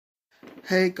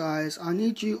Hey guys, I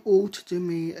need you all to do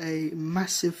me a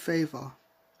massive favour.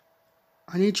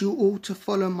 I need you all to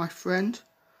follow my friend,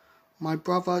 my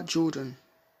brother Jordan.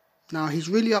 Now he's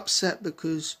really upset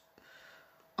because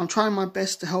I'm trying my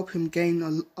best to help him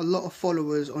gain a lot of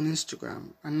followers on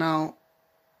Instagram, and now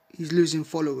he's losing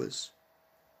followers.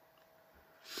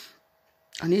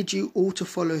 I need you all to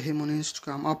follow him on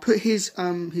Instagram. I'll put his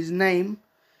name,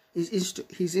 his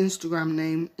Instagram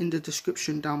name in the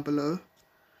description down below,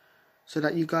 so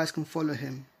that you guys can follow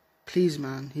him. Please,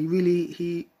 man.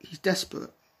 He's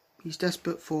desperate. He's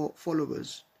desperate for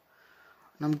followers.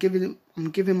 And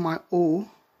I'm giving my all.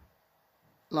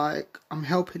 Like, I'm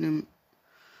helping him.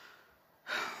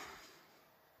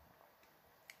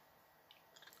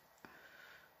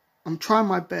 I'm trying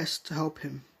my best to help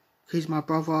him. He's my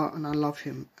brother and I love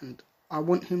him, and I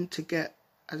want him to get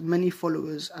as many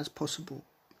followers as possible.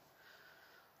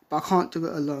 But I can't do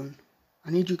it alone.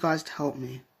 I need you guys to help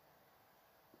me.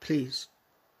 Please.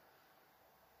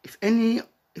 If any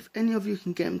of you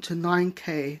can get him to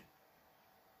 9k,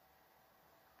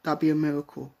 that'd be a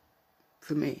miracle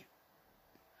for me.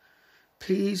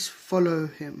 Please follow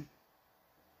him.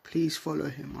 Please follow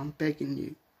him. I'm begging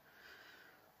you.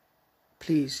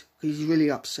 Please, because he's really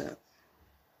upset.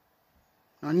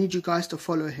 I need you guys to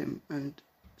follow him and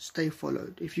stay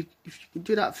followed. If you can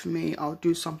do that for me, I'll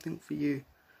do something for you.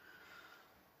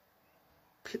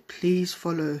 Please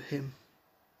follow him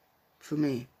for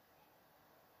me.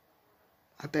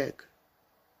 I beg.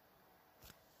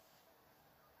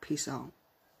 Peace out.